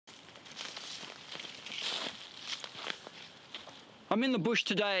I'm in the bush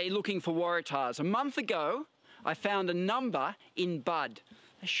today looking for Waratahs. A month ago, I found a number in bud.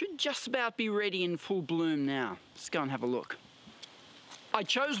 They should just about be ready in full bloom now. Let's go and have a look. I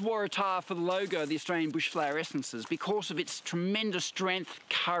chose Waratah for the logo of the Australian Bushflower Essences because of its tremendous strength,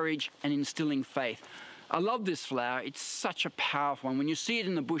 courage and instilling faith. I love this flower. It's such a powerful one. When you see it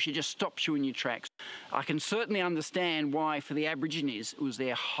in the bush, it just stops you in your tracks. I can certainly understand why, for the Aborigines, it was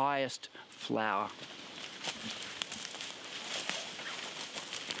their highest flower.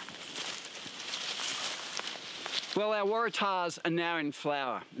 Well, our Waratahs are now in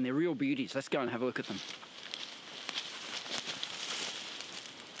flower, and they're real beauties. Let's go and have a look at them.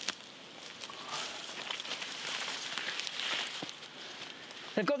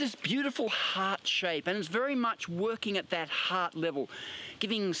 They've got this beautiful heart shape, and it's very much working at that heart level,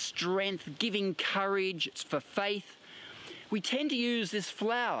 giving strength, giving courage. It's for faith. We tend to use this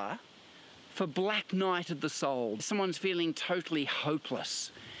flower for black night of the soul. Someone's feeling totally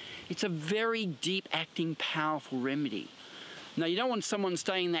hopeless. It's a very deep acting, powerful remedy. Now, you don't want someone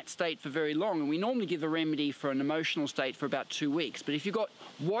staying in that state for very long, and we normally give a remedy for an emotional state for about 2 weeks. But if you've got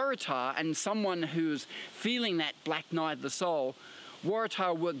Waratah and someone who's feeling that black night of the soul,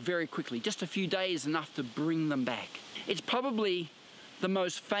 Waratah work very quickly. Just a few days enough to bring them back. It's probably the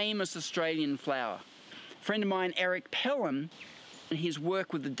most famous Australian flower. A friend of mine, Eric Pelham, in his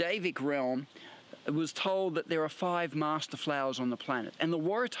work with the Davic realm, was told that there are 5 master flowers on the planet, and the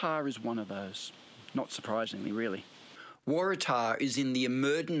Waratah is one of those. Not surprisingly, really. Waratah is in the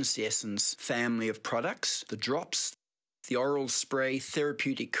emergency essence family of products, the drops, the oral spray,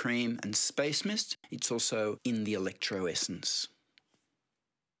 therapeutic cream and space mist. It's also in the electro essence.